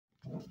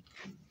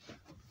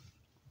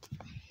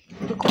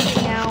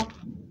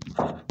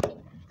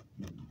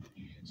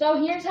So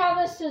here's how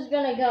this is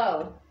gonna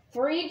go.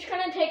 We're each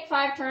gonna take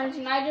 5 turns,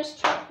 and I just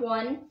took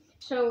 1.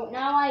 So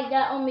now I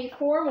got only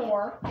 4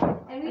 more.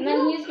 And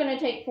then he's gonna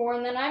take 4,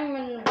 and then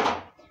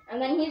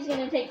and then he's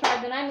gonna take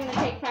 5, then I'm gonna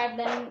take 5,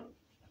 then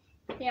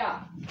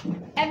yeah.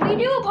 And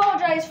we do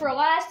apologize for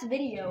last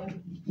video.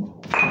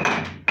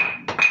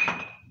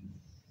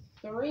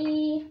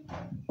 3.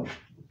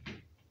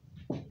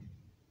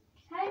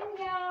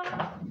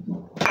 Kenya.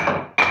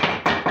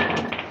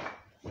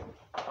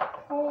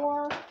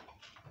 4.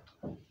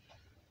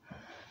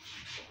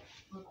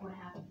 Look what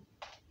happened.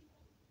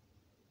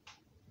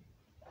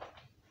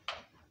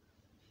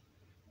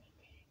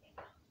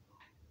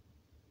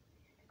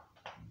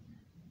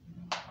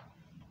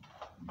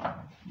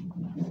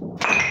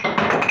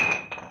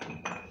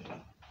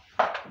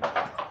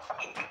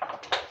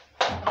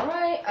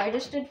 Alright, I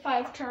just did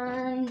 5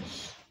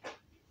 turns.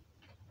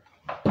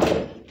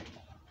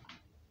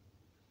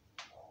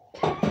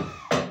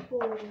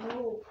 Oh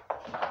no.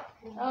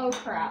 Oh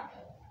crap.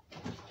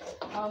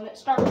 It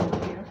starts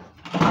over here.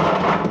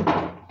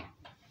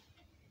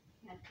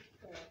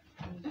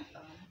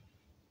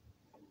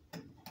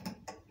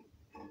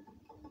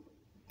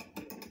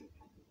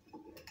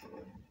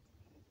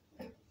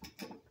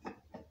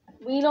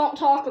 We don't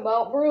talk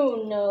about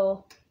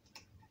Bruno.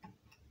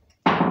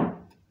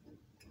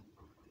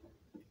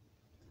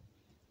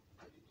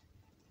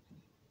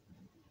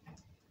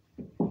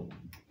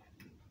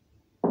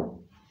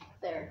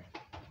 There.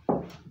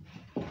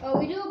 Oh,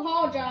 we do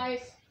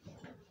apologize.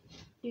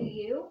 Do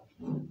you?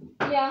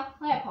 Yeah,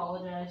 I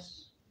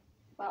apologize.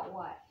 About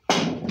what?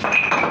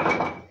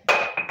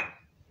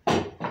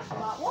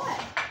 About what?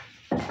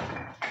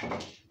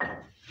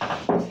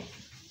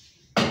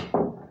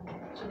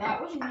 So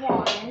that was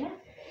 1.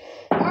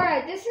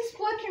 Alright, this is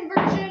split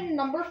conversion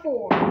number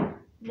 4.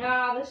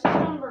 Nah, this is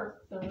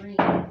number 3.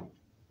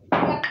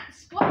 Yep,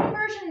 split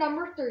conversion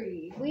number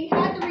 3. We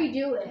had to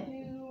redo it.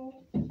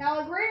 2. Now,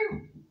 like,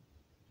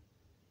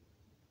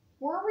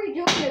 we're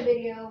redoing the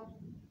video.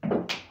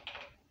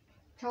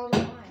 Tell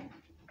them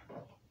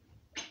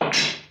why.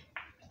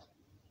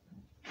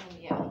 Oh,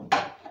 yeah.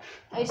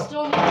 I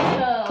still need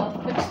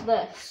to fix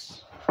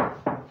this.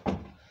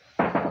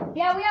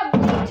 Yeah, we have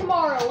league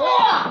tomorrow.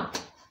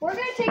 We're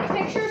gonna take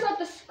pictures of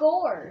the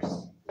scores.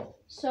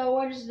 So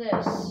what is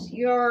this?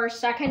 Your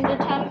second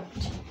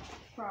attempt?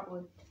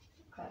 Probably.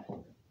 Okay.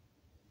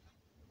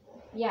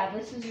 Yeah,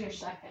 this is your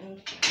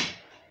second.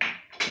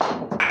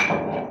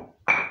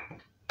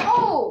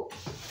 Oh!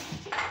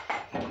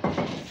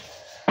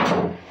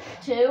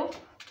 2.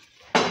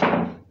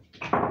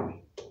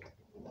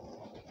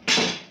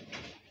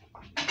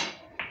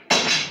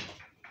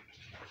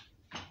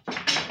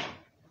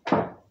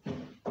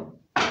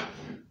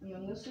 And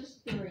then this is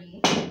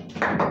 3.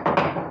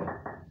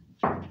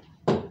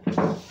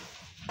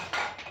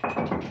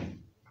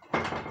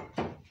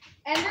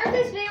 And there's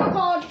this video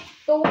called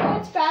The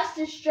World's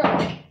Fastest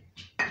Stroke.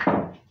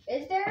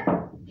 Is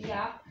there?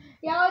 Yeah.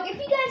 Yeah, like, if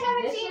you guys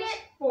haven't This seen is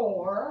it,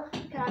 4.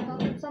 can I tell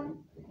them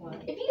something? What?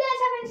 If you guys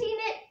haven't seen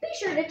it, be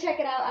sure to check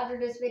it out after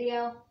this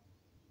video.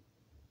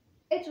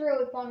 It's a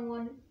really fun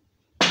one.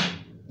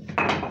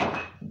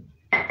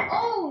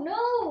 Oh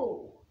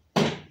no!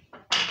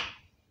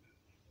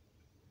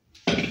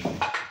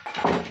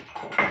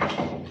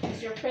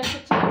 It's your 5th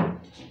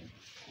attempt.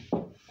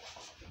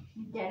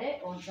 Get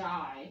it or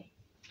die.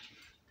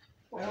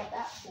 What about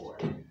that for?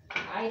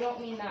 I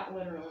don't mean that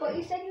literally. But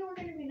you said you were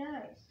gonna be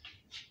nice.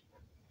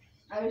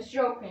 I was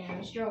joking.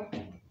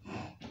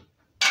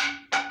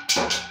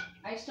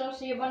 I still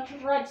see a bunch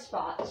of red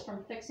spots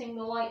from fixing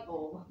the light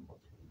bulb.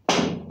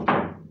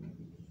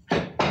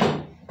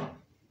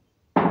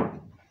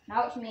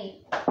 Now it's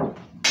me.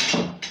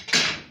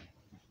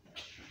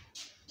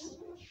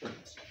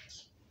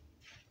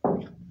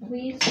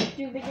 Please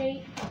do the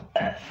gate.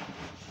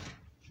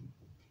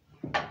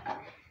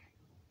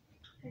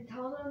 And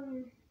tell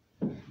them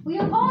we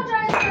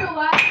apologize for the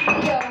last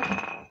video.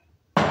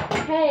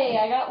 Hey,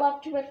 I got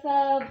left with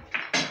a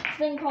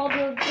thing called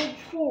the Big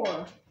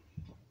 4.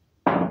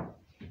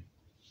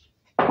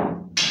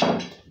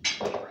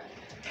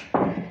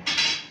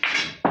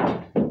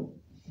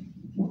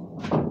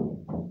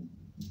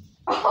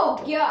 Oh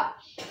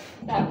gosh.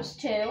 That was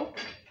 2.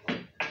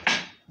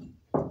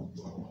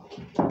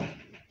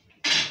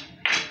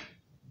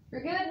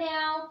 You're good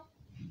now.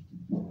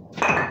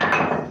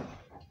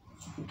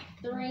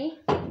 3.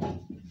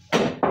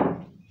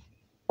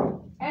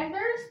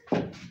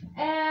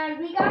 And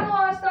we got a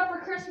lot of stuff for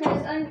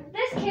Christmas. And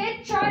this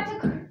kid tried to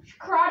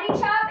karate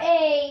chop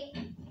a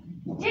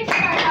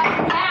gingerbread house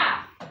in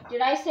half.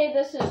 Did I say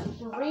this is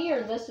 3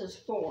 or this is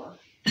 4?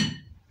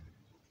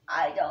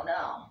 I don't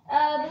know.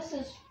 This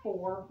is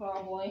 4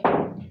 probably.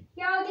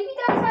 Yeah, if you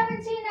guys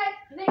haven't seen that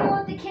video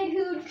of the kid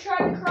who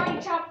tried to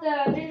karate chop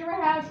the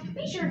gingerbread house,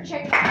 be sure to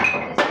check it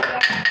out. This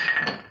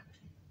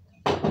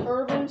video.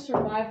 Urban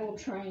survival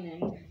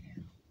training.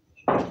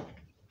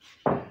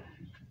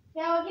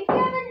 Now, if you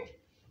haven't,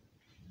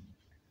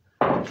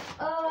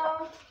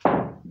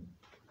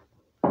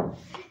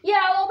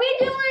 yeah, we'll be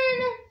doing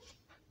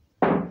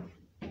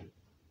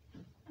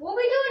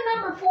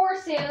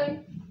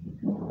soon.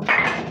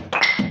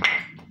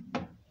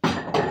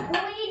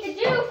 What we need to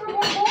do for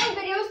more bowling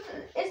videos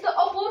is to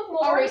upload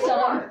more Already and said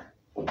more.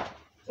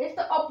 It's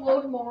to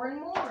upload more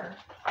and more.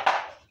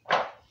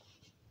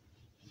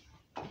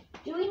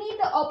 Do we need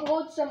to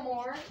upload some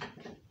more?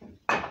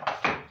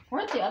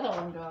 Where'd the other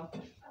one go?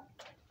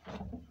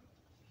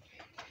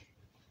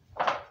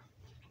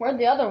 Where'd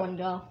the other one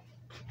go?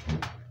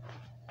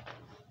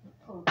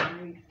 Oh,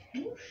 dude.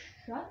 Can you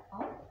shut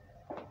up?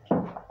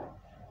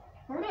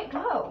 Where'd it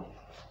go?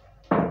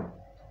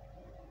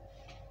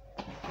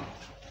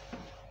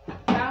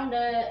 Found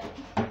it.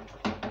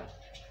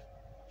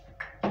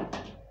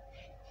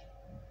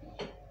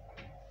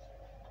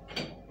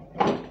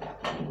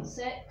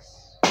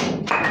 Six.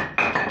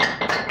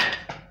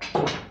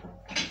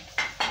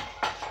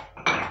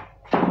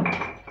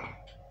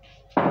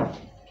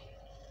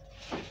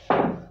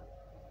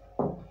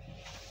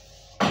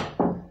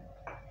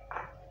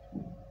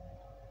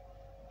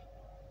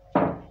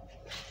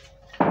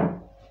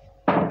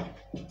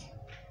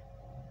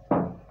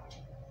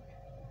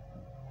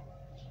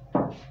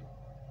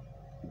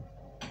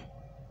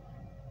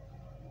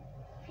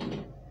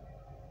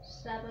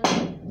 Seven.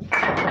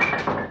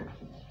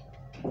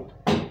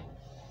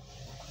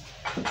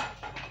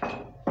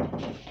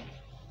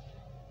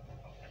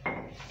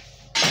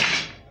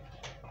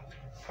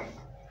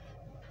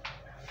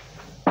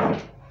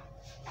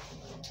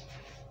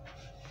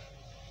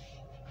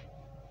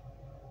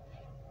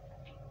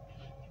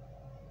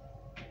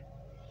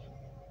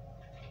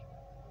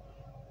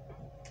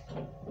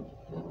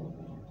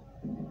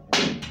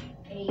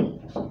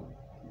 Eight.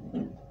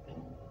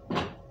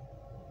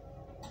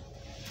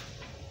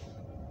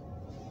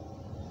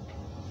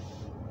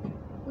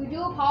 We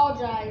do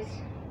apologize.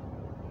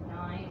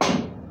 9.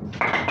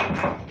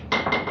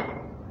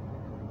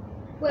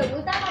 Wait,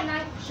 was that my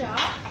ninth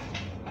shot?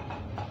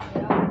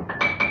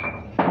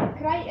 Yeah.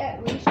 Could I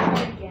at least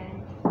try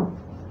again?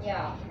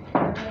 Yeah.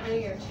 You're gonna do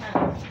your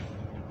 10th.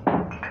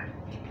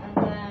 And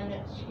then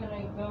it's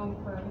gonna go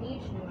for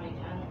me to do my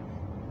 10th.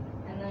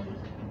 And then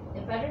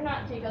it better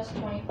not take us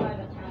 25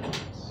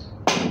 attempts.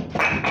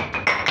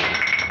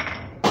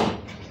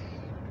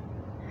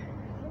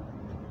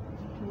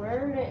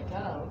 Where did it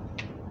go?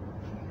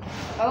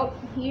 Oh,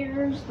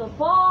 here's the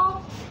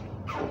ball.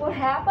 What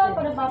happened?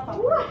 What about the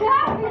What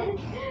happened?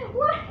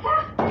 What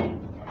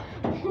happened?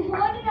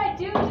 What did I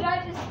do? Did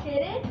I just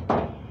hit it?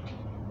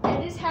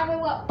 And just have it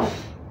what?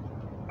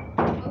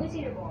 Let me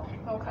see your ball.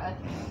 Okay.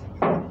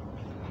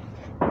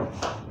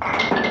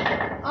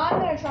 I'm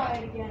gonna try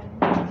it again.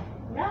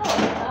 No,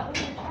 that was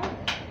your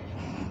target.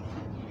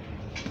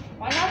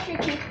 Why not you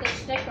keep the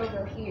stick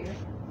over here?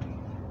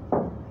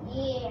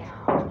 Yeah.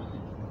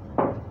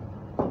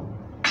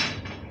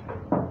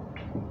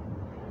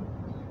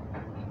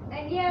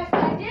 And yes,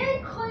 I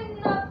did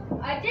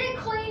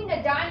clean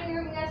the dining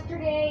room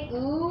yesterday.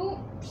 Oops.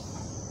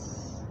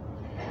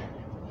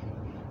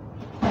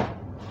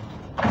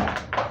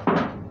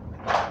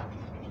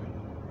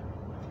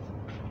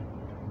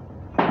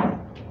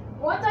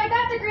 Once I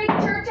got the Greek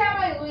church out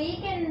of my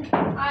league and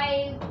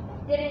I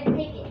didn't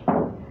pick it.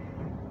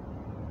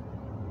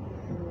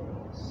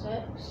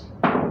 6.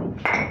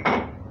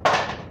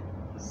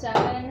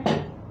 7.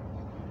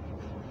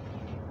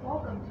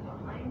 Welcome to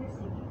Behind the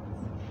Scenes.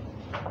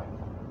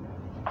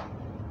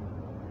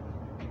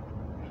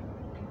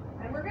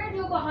 And we're gonna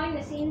do a behind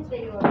the scenes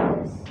video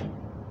of this.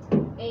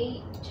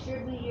 8.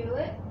 Should we do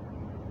it?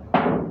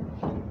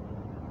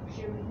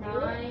 Should we do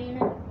it? 9.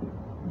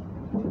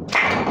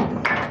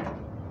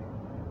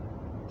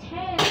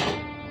 10.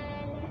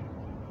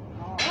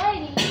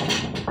 Alrighty.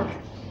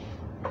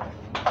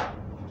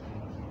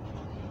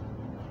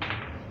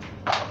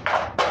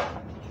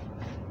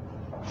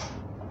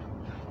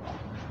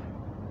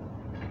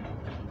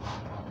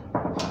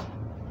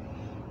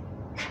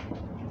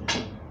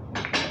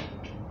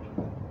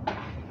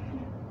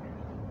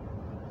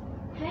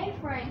 Hey,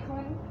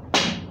 Franklin.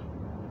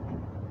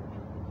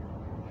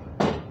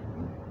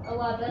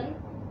 11.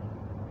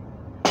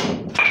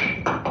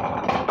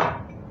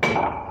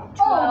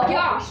 Oh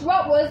gosh,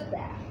 what was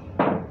that?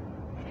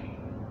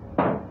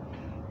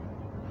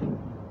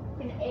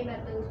 Gonna aim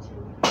at those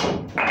two.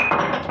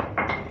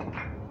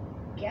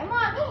 Come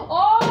on!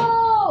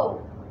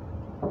 Oh!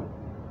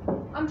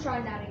 I'm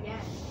trying that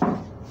again.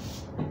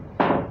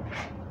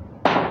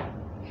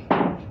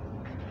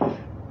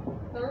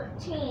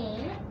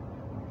 13.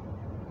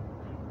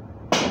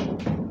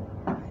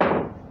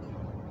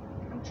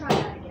 I'm trying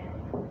that again.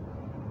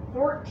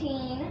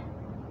 14.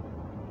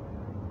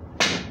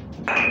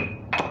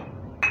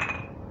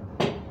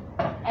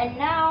 And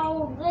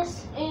now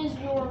this is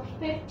your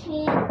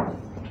 15th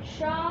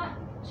shot.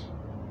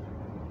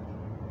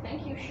 I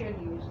think you should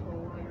use the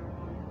lighter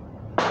one.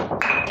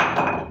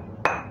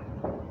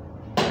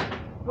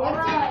 What's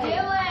Alright. it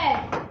doing?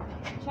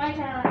 It's my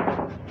turn.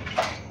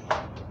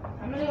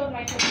 I'm gonna go with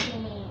my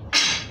 15.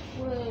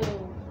 Woo.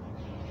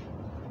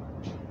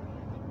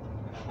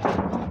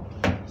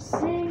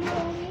 Sing me,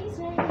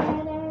 sing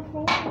Air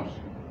Force.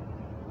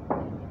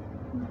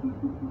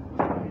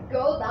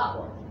 Go that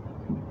one.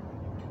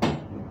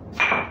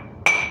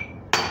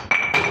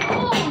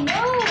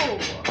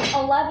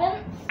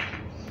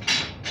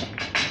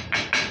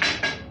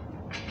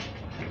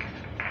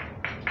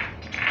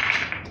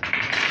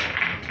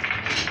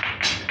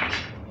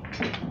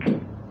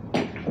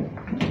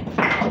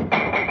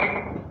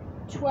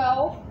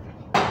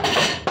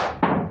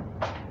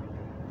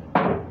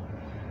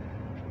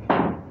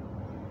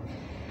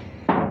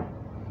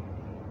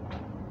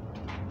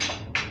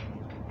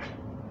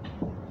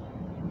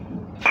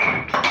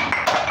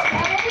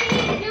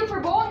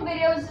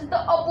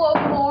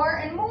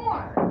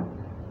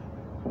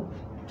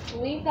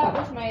 think that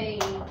was my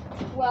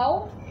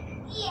 12.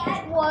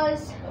 Yeah, it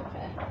was.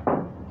 Okay.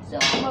 So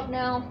I'm up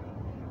now.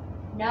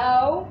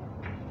 No.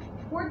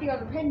 Where'd the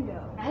other pin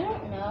go? I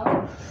don't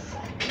know.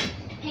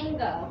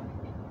 Pingo.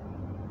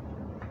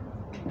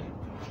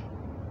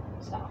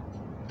 Stop.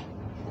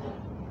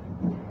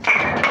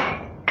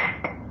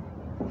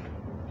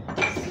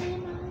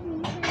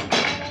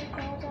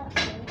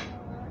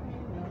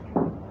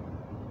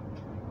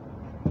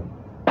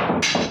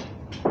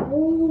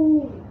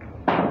 Ooh.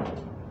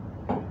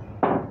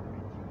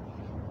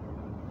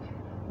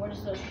 What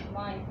is this?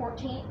 Mine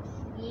 14th?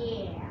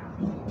 Yeah.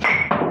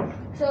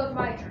 So it's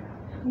my turn.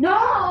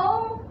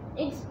 No!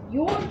 It's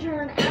your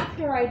turn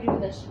after I do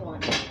this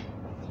one.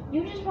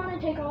 You just want to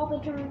take all the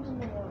turns in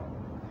the world.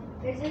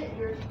 Is it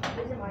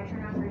my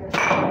turn after yours?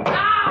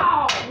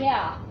 Ow!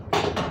 Yeah.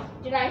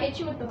 Did I hit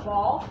you with the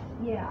ball?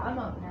 Yeah, I'm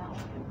up now.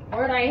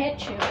 Where'd I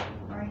hit you?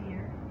 Right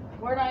here.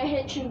 Where'd I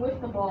hit you with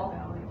the ball?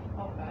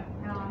 Okay.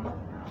 Now I'm up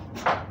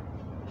now.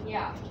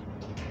 Yeah.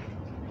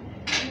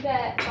 You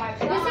bet 5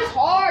 This shots. is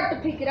hard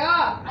to pick it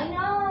up. I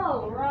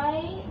know,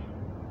 right?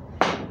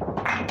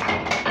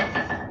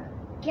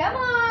 Come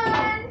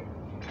on.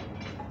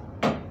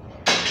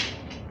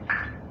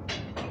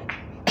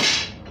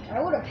 I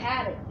would have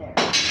had it there.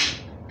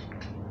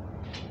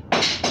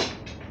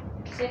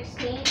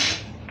 16.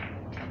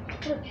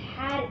 Would have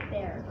had it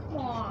there. Come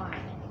on.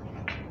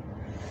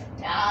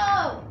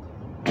 No.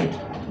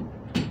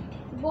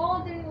 The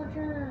ball didn't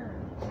return.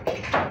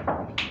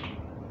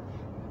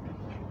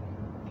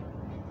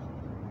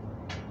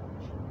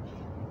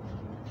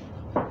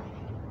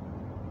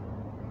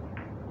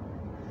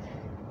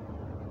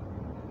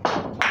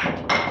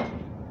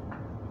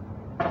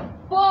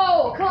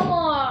 Whoa, come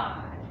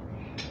on.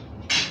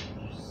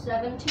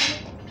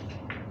 17.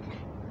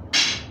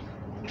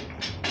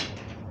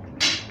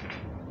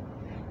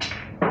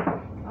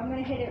 I'm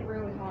gonna hit it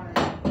really hard.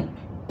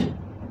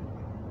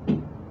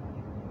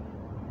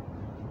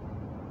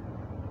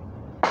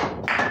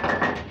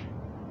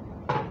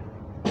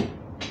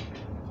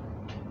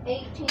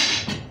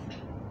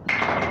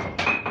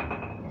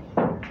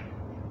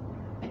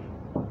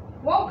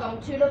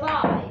 Welcome to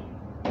Dubai.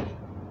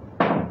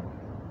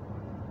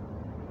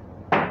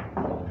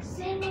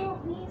 Samuel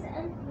needs a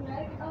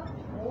night of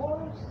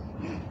force.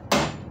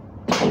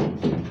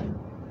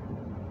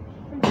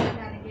 I'm doing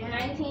that again.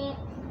 19.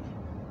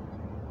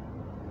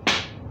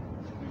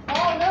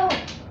 Oh no!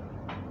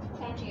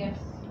 Come to you.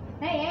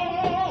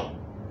 Hey!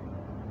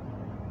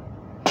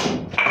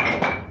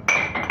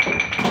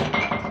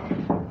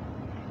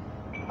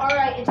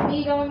 Alright, it's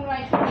me going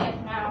my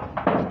 20th now.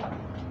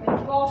 If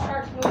the ball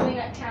starts moving,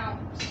 it counts.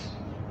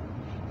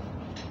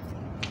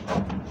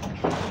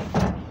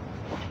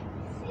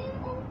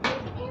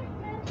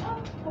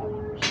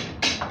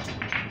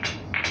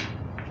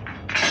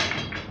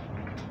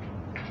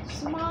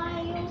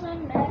 Smiles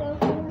and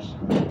metaphors.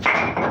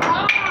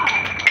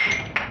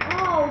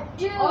 Oh,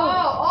 dude!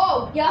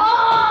 Oh, yeah.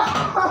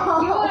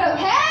 Oh! You would have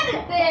had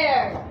it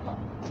there!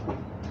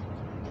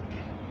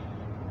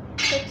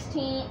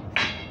 16.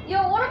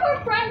 Yo, one of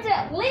our friends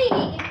at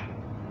League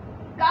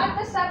got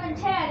the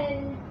 710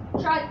 and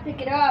tried to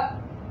pick it up.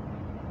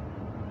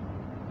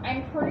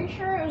 I'm pretty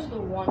sure it was the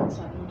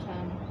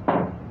 1710.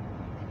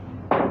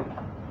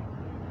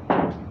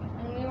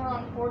 And we were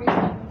on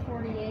 47,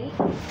 48.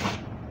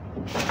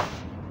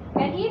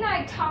 And he and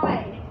I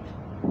tied.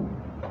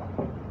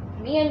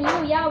 Me and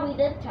you, yeah, we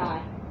did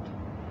tie.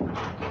 I'm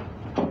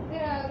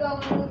gonna go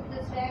and move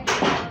this back.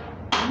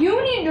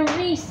 You need to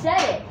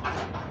reset it. I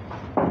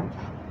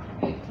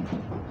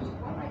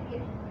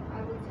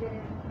was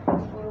getting a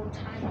little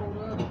tangled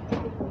up.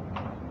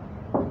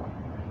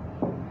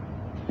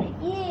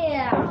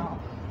 Yeah.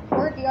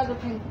 Where'd the other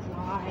pin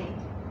fly?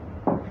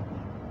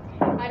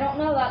 I don't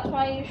know, that's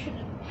why you should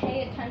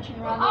pay attention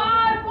rather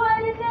I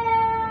put it there!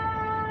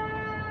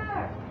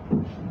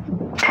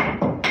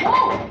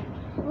 Whoa!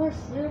 We're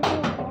super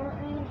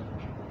important.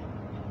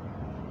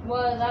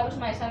 Well, that was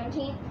my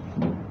 17th.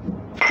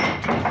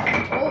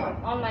 Oh,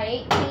 On my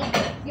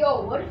 18th.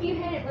 yo, what if you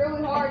hit it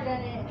really hard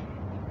and it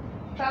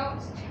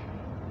bounced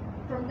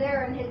from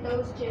there and hit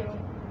those two?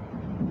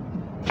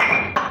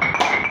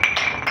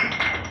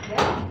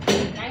 Yeah.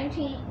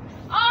 19th.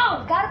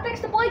 Oh, gotta fix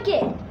the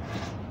blanket.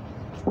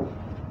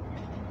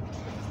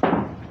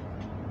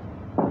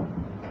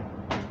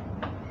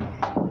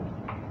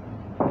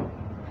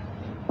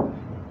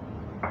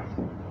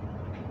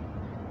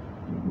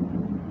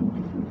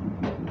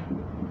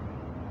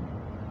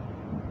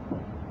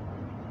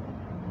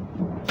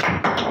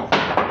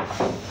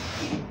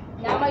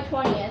 Now my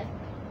 20th.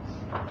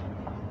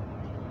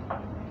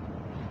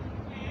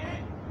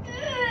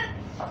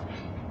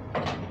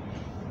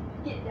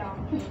 Get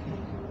down.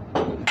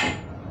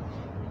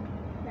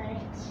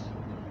 Thanks.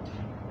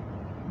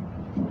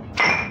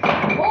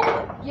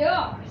 Oh,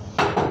 yeah.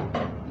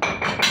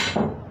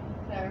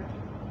 There.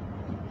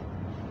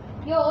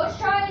 Yo, let's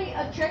try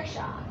a trick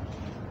shot.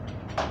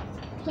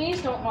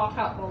 Please don't knock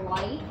out the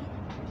light.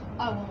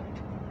 I won't.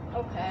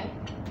 Okay.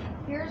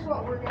 Here's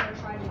what we're gonna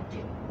try to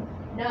do.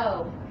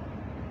 No.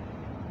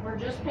 We're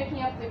just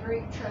picking up the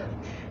Greek church.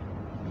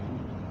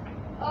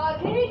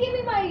 Can you give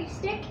me my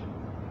stick?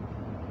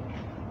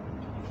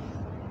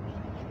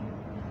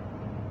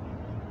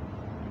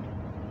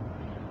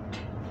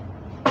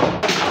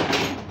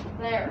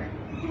 There.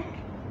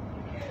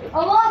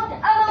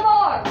 Unlocked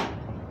MMR!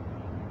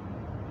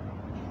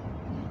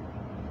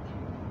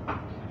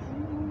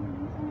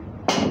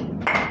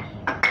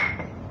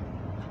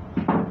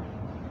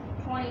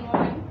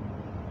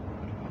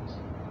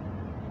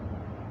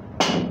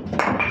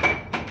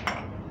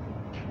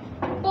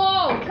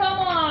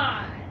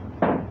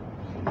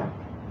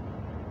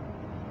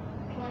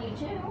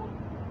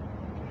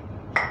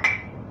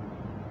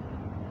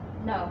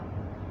 No.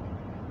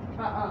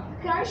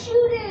 Can I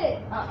shoot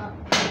it? I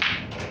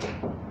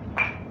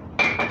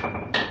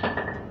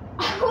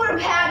would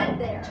have had it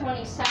there.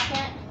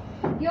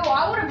 22nd. Yo,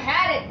 I would have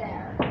had it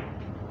there.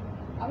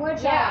 I'm gonna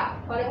try. Yeah,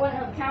 but it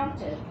wouldn't have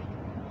counted.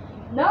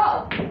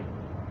 No.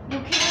 You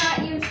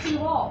cannot use 2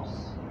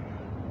 balls.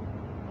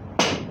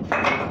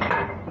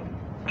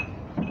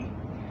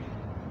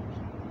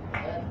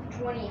 The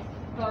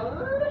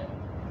 23rd.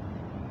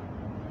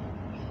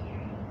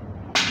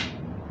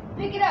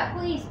 Pick it up,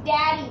 please,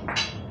 Daddy.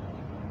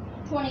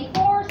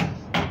 24th.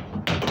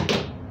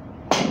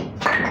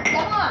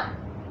 Come on.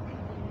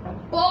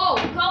 Ball,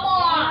 come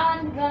on.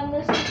 And then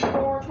this is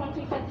your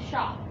 25th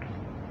shot.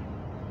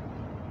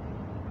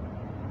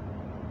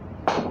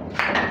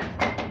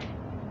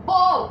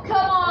 Ball, come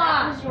That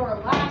on. was your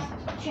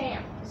last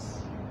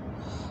chance.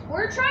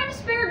 We're trying to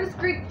spare this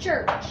Greek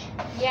church.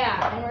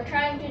 Yeah, and we're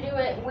trying to do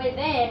it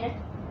within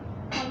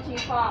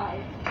 25.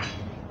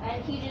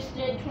 And he just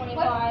did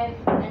 25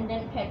 and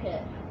didn't pick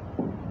it.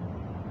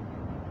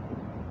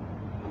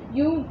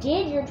 You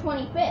did your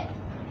 25th.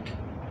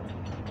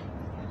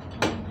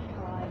 Oh my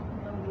god,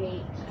 no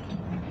wait.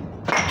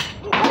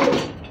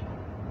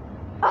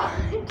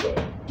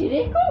 Did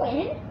it go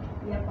in?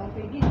 Yep, I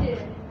think you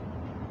did.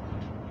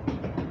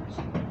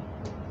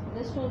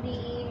 This will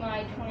be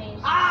my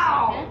 22nd.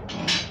 Ow!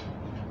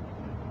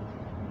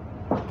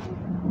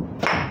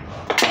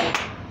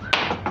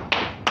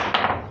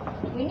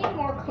 We need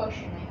more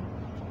cushioning.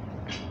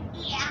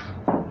 Yeah.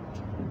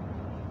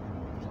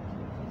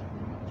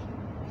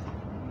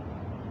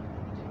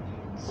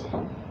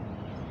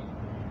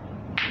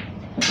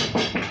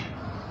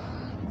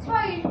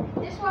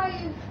 That's why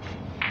you.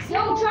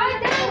 No, try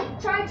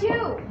that. Try 2.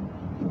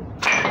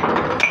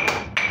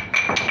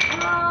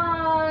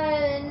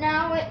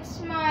 Now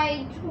it's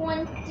my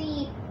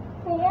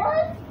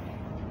 24th.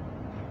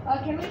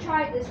 Can we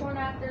try this one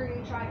after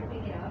you try to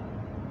pick it up?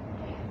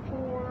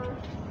 4.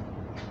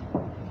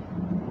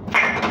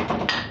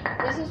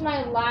 This is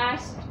my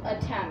last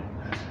attempt.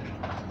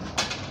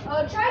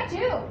 Try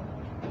 2.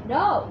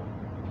 No.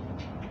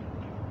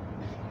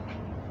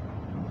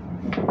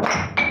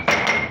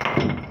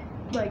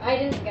 I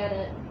didn't get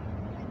it.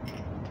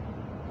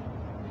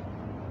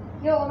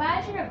 Yo,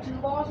 imagine if 2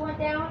 balls went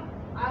down.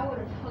 I would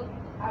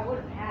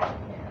have had it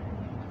there.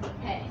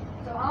 Hey,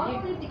 So I'm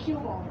gonna leave the cue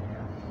ball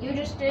there. you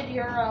just did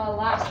your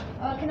last.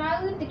 Can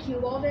I leave the cue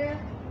ball there?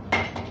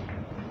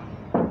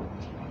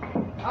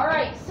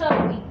 Alright, so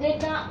we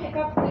did not pick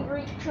up the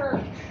Greek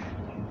church.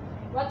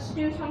 Let's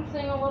do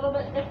something a little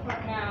bit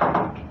different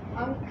now.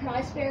 Can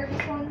I spare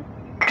this one?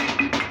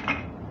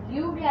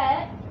 You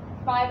get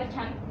 5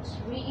 attempts.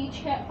 We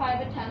each get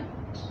 5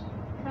 attempts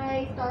Can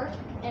I start?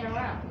 in a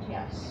round,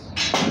 yes.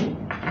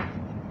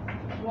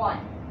 1.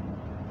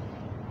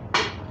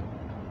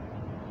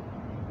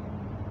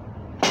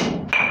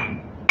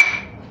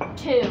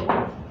 2.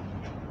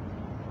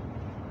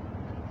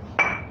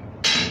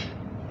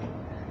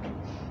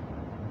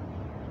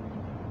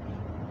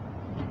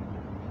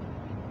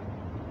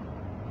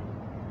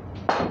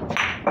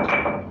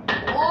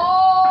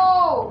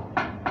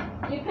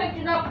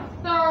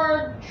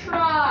 3rd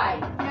try.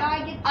 Now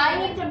I get.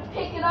 I need to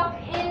pick it up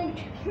in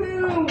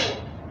 2.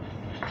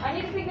 I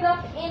need to pick it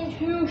up in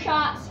 2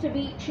 shots to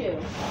beat you.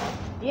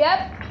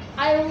 Yep.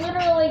 I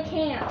literally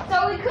can't.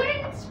 So we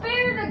couldn't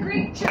spare the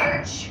Greek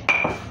church.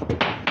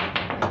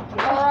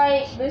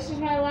 Alright, this is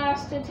my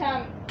last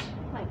attempt.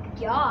 Oh my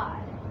God.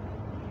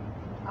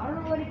 I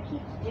don't know what it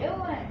keeps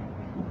doing.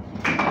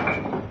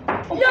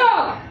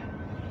 No!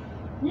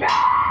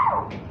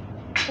 No!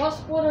 What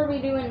split are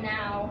we doing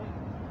now?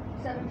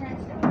 7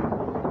 times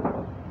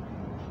down.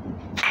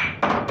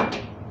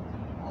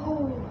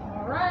 Oh,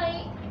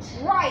 alright.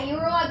 Right, you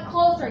were like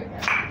close right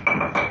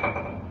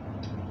there.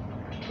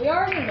 We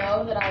already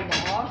know that I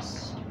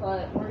lost,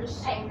 but we're just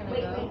still gonna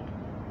wait, go. wait.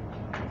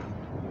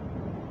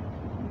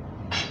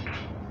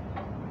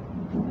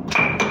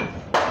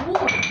 Oh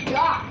my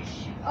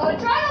gosh. Oh,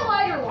 try the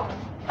lighter one.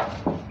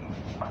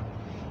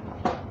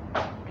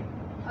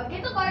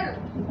 Get the lighter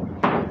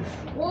one.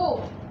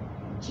 Whoa.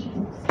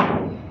 Jesus.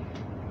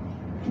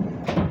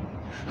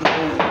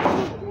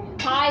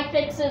 Pie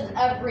fixes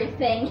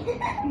everything.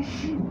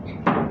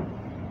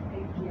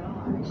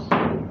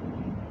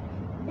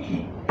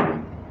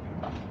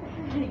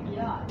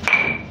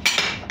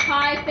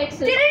 Pie fixes.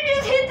 Did it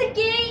just hit the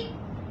gate?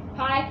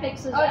 Pie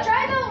fixes. Oh,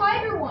 try the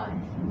lighter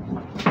one.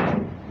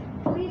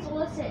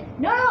 listen.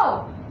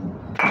 No!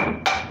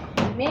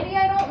 Maybe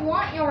I don't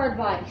want your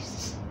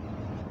advice.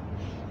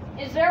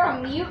 Is there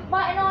a mute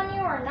button on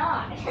you or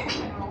not?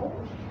 No.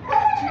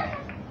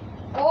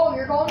 Oh,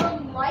 you're going to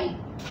the mic?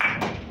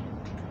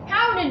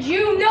 How did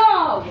you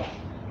know?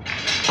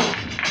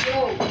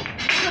 Yo.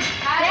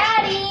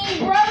 Daddy,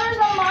 brother's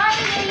a mind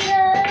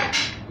reader.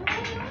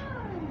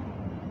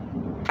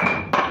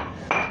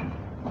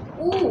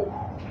 Ooh.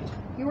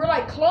 You were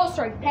like close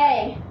right there.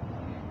 Hey.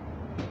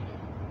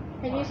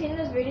 Have you seen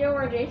this video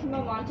where Jason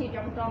Belmonte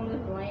jumped on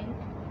this lane?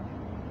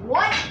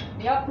 What?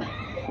 Yep.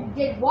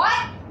 Did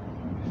what?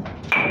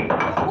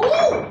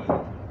 Ooh!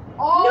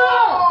 Oh!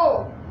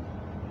 No!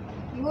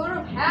 You would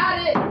have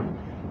had it.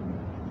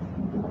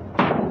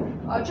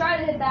 I'll try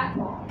to hit that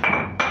ball.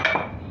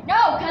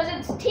 No, because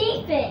it's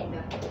teething.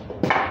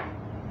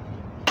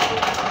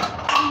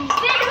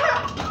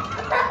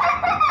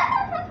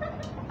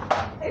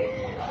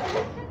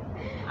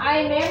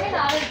 I may or may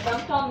not have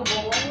jumped on the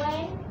bowling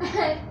lane.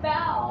 It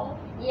fell.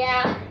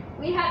 Yeah.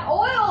 We had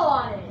oil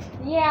on it.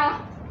 Yeah.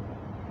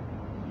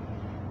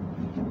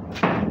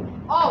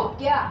 Oh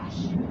gosh.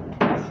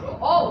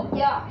 Oh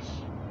gosh.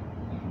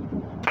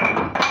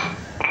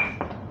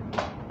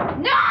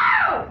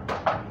 No!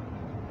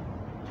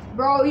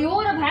 Bro, you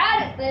would have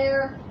had it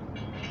there.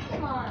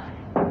 Come on.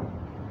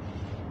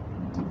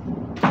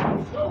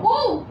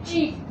 Oh,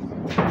 jeez.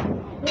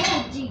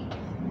 Oh, jeez.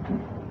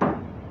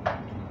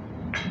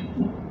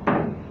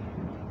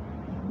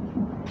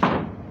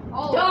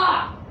 Oh.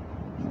 Die!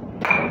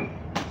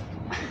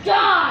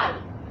 Die!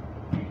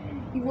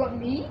 You want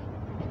me?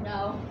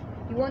 No.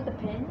 You want the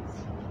pins?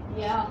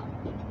 Yeah.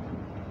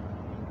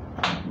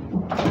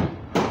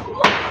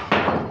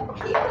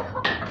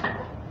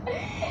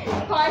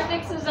 Pie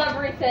fixes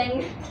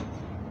everything.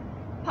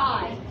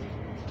 Pie.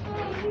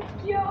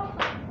 Yeah.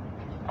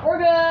 We're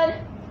good.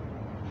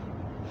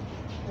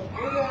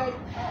 We're good.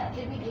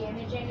 Did we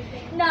damage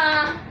anything?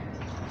 Nah.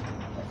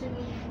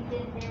 Assuming we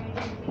didn't damage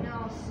anything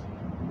else.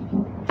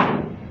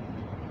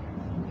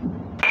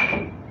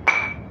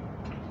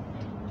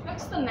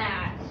 Fix the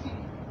mat.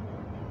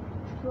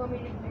 You want me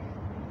to fix?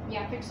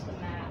 Yeah, fix the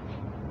mat.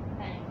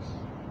 Thanks.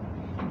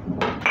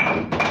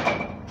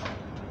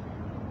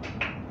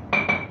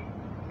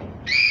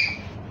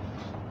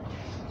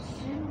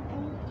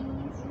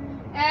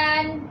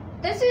 And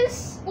this is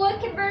split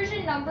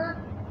conversion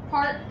number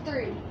part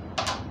 3.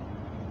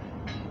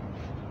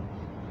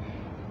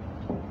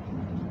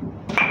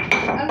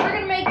 And we're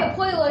gonna make a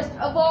playlist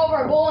of all of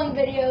our bowling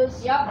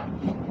videos. Yep.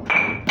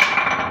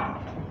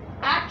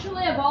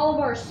 Actually, of all of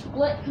our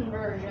split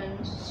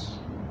conversions.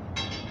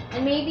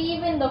 And maybe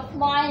even the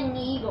flying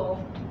eagle.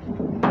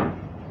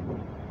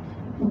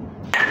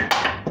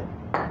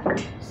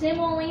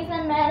 Similes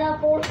and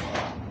metaphors.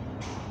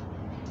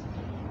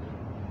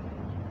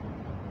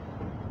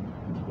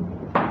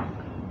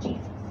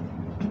 Jesus.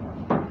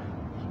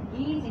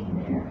 Easy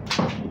there.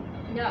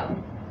 No.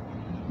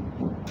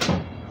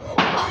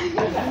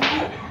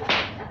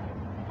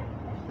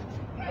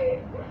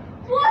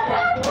 What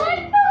happened? What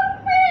the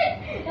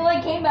frick? It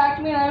like came back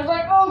to me and I was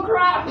like, oh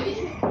crap.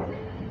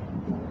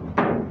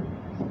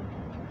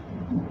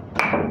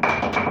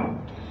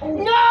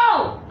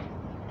 No!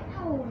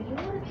 No, you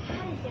would have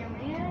had it there,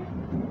 man.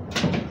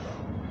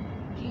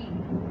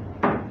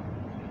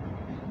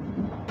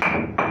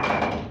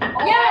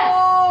 Yes!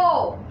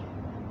 Oh!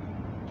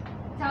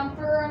 Time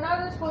for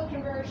another split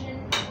conversion.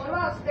 What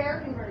about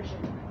spare conversion?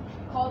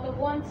 Called the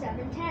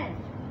 1-7-10.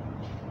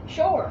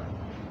 Sure.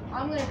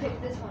 I'm gonna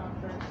pick this one up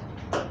first.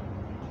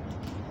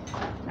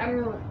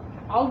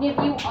 I'll give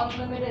you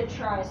unlimited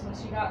tries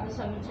since you got the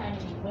 710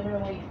 in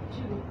literally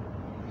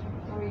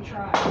 3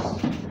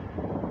 tries.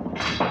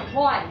 1.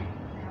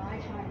 Now I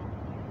try.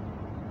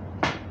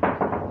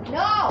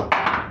 No!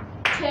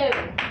 2.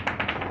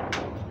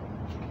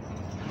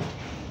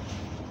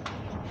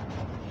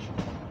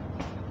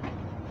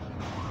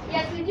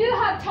 Yes, we do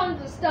have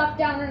tons of stuff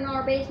down in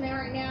our basement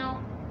right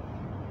now.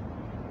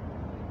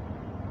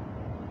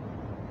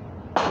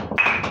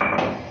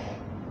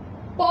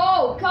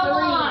 Oh, come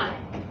 3. on!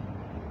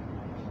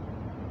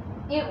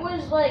 It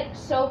was like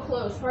so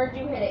close. Where'd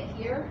you hit it?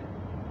 Here?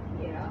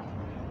 Yeah.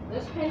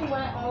 This pin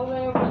went all the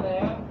way over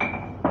there.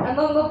 And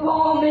then the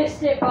ball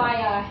missed it by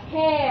a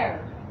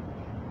hair.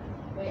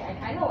 Wait, I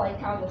kind of like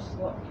how this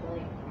looked.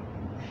 Like,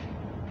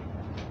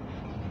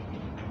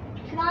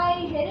 Can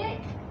I hit it?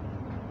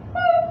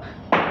 boop.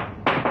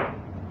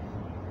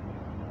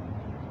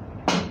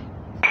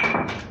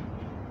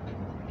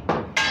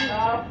 And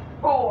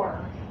 4.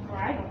 Or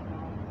I don't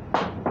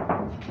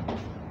know.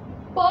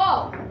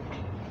 Ball!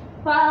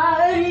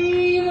 5.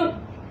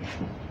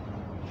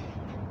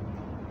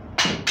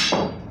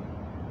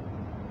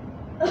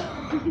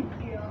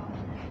 Yeah.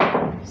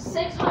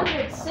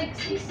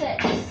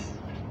 666.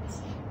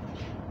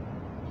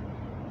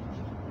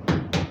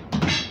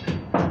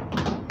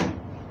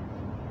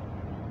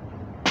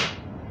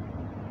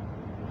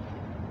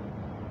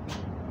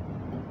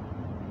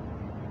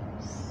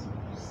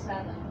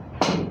 Seven.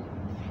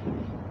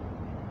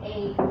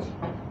 8.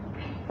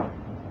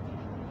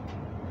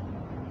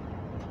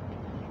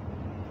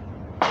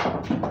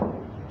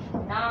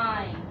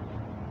 9.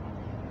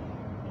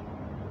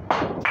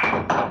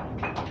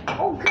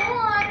 Oh, come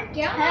on.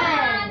 Come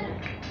on.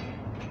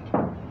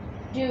 10.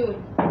 Dude,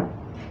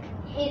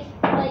 it's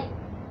like,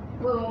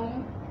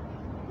 boom.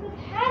 We've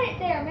had it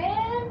there,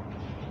 man.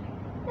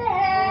 The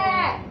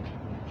heck?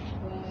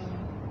 Boom.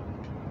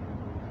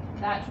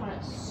 That's when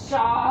it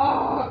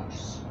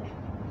sucks.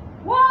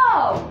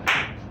 Whoa.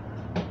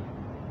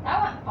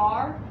 That went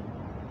far.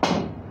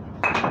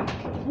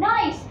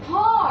 Nice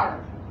par.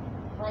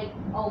 Like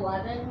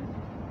 11,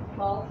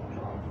 12,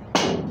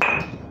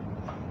 12.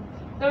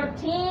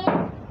 13.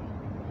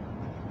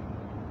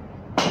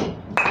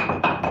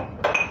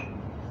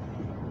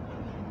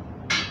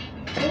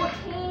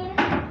 14.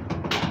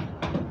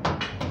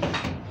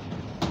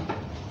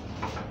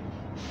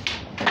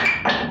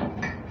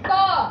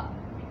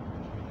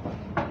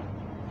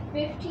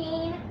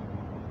 15.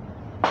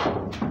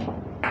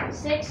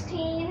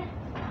 16.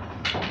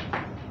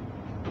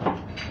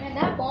 Man,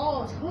 that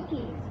ball is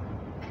hooky.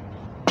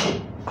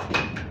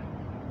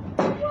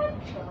 What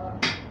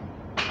the?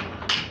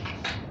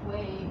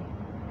 Wait.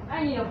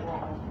 I need a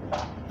ball.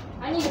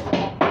 I need a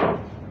ball.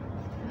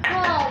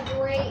 Oh,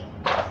 great.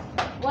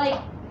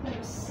 Like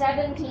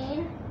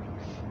 17.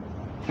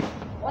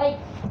 Like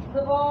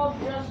the ball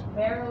just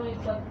barely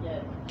clipped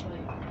it.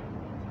 Like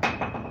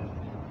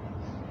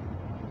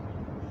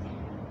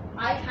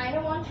I kind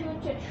of want you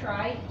to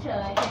try to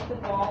hit the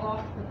ball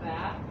off the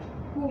bat.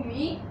 Who,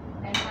 me?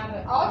 And have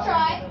it. I'll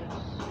try.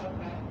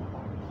 Okay.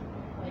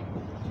 Like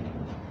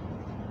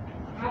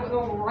have it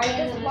go right This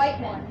into this white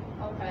pin. one.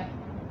 Okay.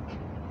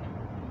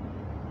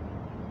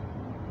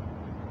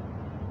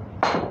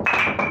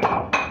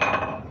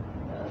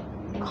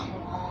 Come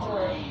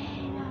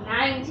on.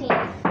 19.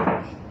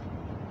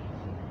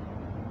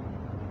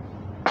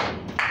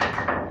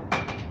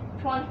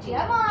 20.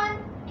 Come on.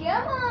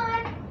 Come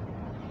on.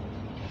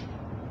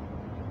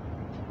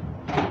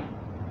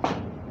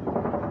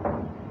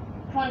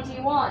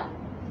 21.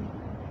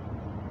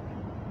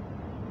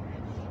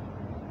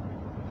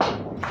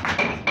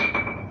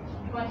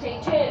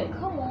 22.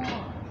 Come on.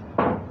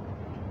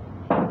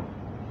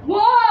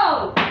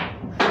 Whoa!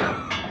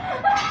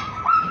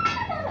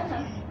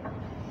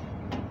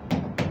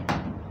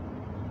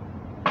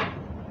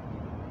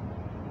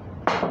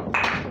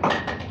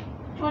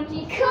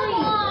 23. Come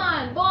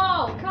on,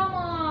 ball. Come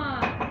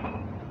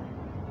on.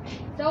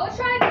 So let's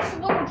try this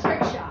little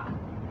trick shot.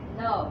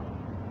 No.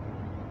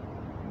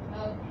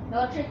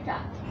 No trick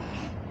shot.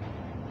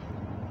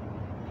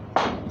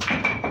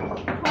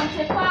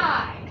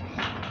 25.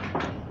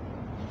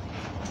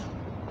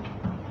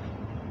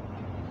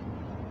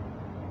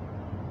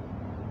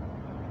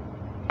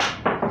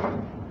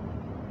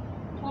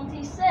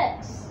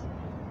 26.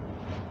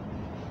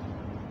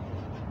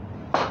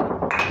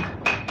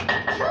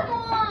 Come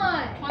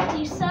on.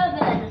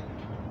 27.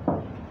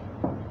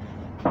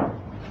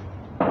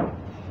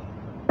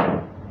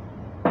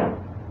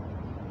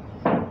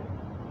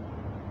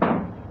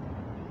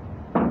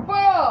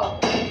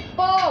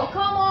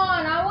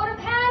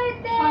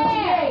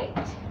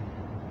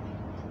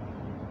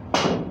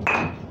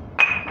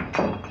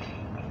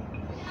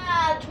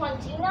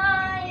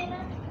 29.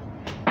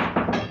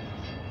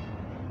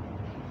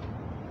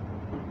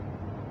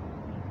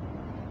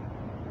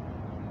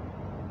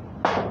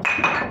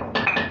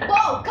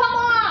 Whoa, come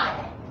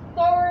on!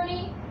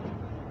 30.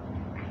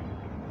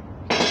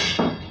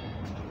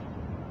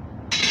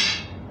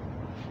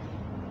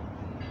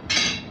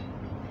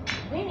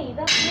 'We need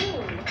that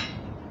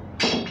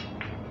blue.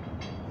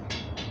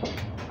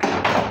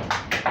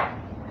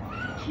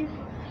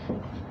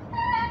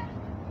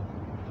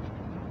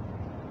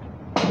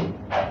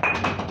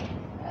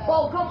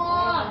 Whoa, come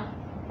on!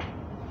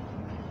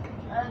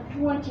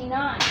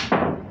 29.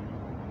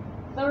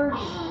 30.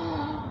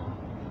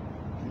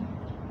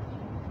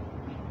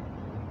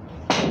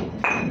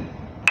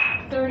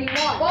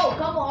 31. Whoa,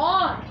 come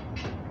on!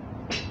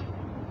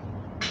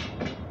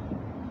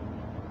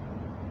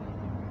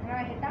 Did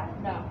I hit that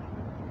one? No.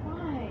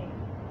 Why?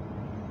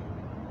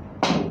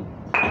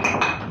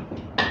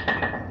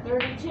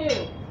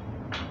 32.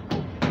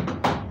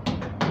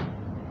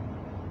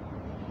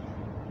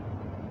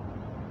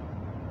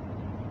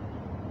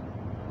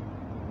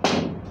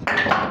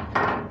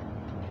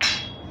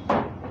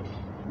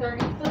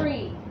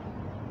 33.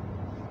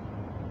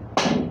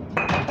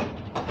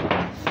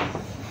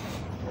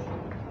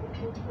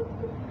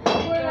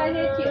 Where did I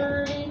hit you?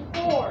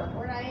 34.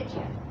 Where did I hit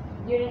you?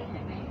 You didn't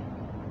hit me.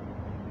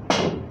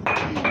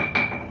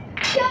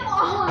 Come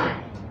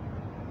on!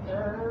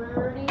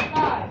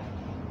 35.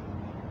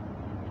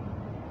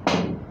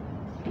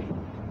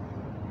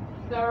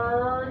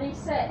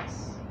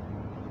 36.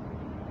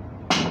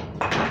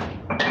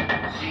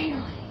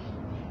 Finally.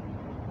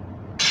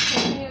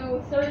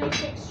 Do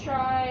 36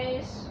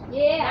 tries.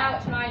 Yeah. Now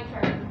it's my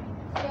turn.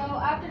 So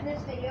after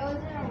this video is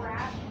in a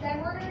wrap,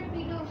 then we're going to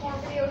be doing more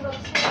videos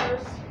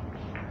upstairs.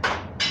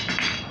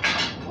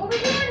 We'll be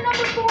doing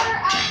number 4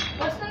 at,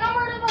 what's the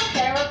number of the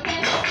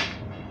Therapist.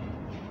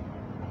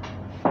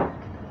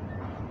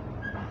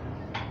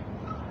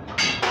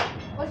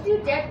 What's Let's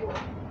do Deadwood.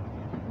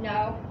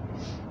 No.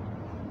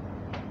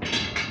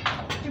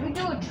 Should we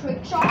do a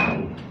trick shot?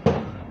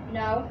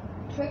 No.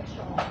 Trick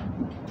shot.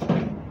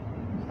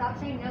 Stop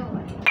saying no.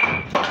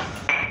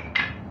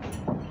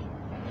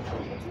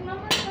 What's the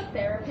number of the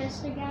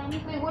therapist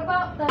again? Wait, what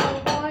about the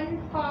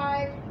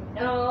 1-5?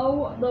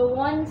 No, the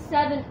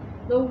 1-7.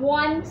 The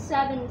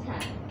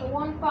 1-7-10. The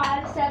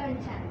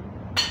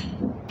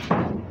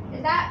 1-5-7-10.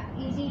 Is that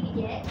easy to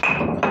get?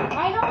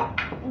 I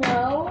don't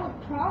know.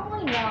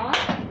 Probably not.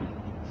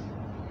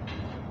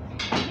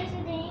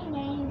 Visiting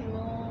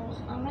Angels,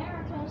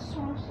 America's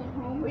source of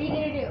home. What are you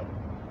gonna do?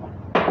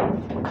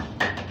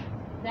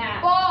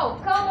 That. Oh,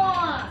 come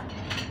on!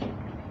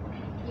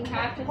 You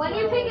have to. When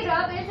you pick it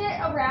up, is it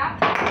a wrap?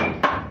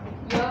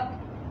 Yup.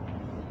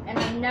 And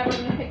I'm never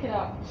gonna pick it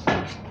up.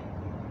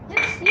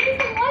 Just use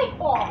the light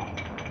bulb.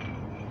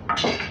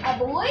 I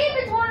believe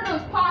it's one of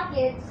those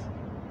pockets.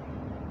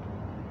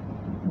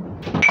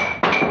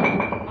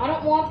 I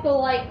don't want the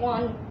light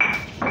one.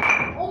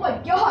 Oh my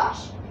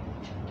gosh!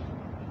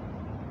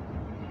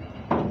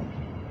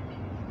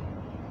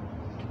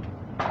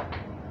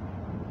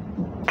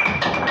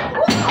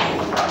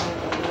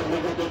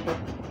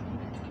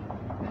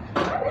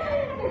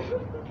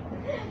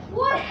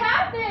 What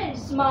happened?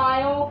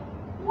 Smile.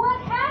 What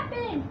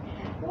happened?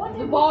 What The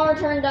did bar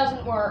turn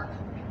doesn't work.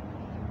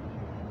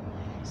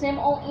 Sim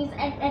always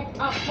and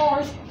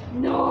bars.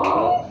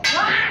 No.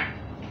 Ah!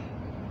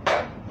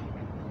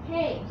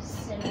 Hey,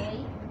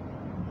 Simile.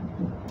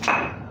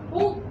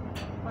 Oh,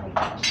 My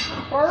gosh.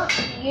 Hurt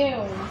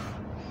you.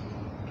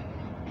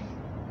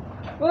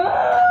 no.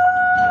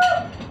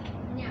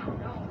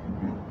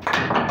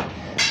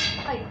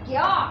 My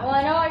God. Well,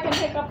 I know I can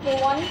pick up the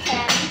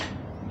 1-10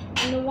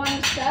 and the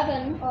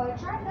 1-7.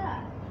 Try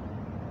that.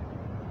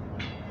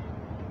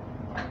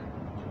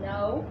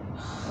 No.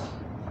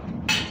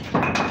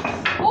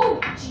 Oh,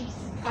 jeez.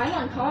 I'm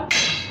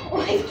unconscious. Oh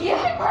my God.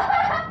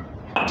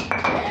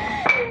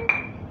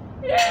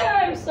 Yeah,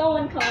 I'm so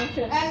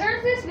unconscious. And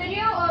there's this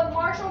video of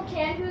Marshall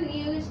Kent who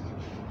used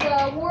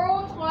the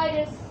world's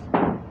lightest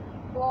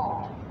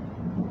ball.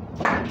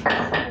 Oh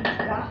my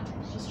God.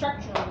 The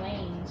structure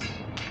remains.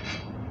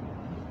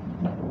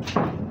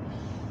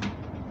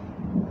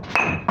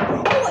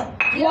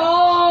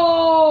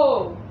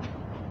 Whoa!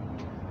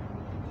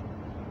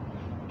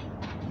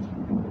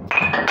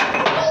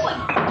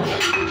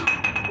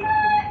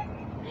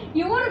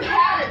 You would have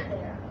had it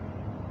there.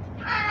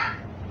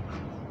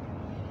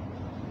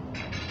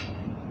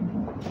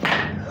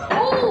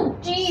 Oh,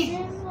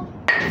 jeez.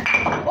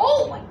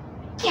 Oh my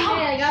Hey,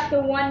 I God. got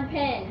the 1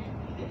 pin.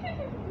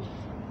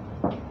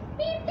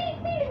 Beep, beep,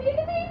 beep, beep,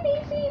 beep,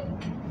 beep, beep.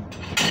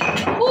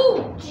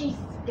 Oh, jeez,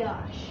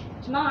 gosh.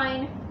 It's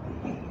mine.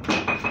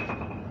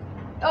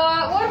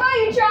 What about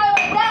you try it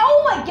like that? Oh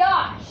my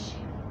gosh.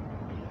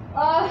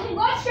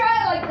 Let's try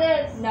it like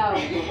this. No.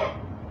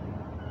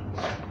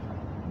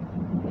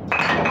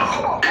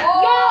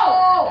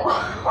 Oh!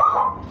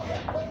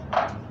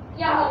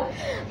 Yo!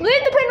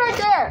 Leave the pin right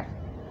there.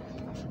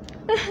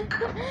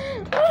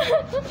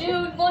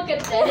 Dude, look at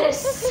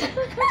this.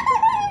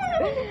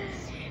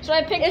 So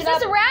I picked Is it up.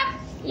 this a wrap?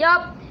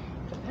 Yup.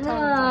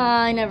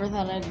 I never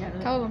thought I'd get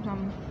it. Tell them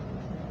something.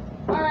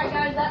 Alright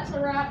guys, that's a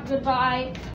wrap. Goodbye.